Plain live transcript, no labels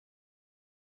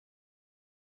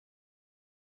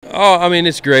Oh, I mean,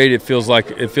 it's great. It feels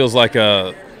like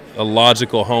a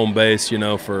logical home base, you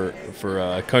know, for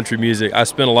country music. I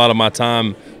spent a lot of my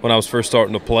time when I was first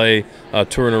starting to play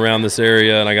touring around this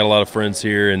area, and I got a lot of friends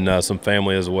here and some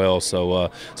family as well.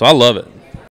 So I love it.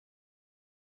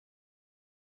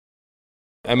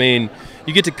 I mean,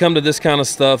 you get to come to this kind of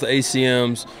stuff, the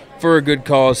ACMs, for a good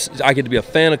cause. I get to be a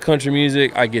fan of country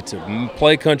music. I get to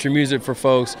play country music for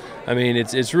folks. I mean,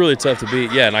 it's really tough to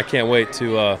beat. Yeah, and I can't wait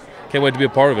to be a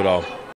part of it all.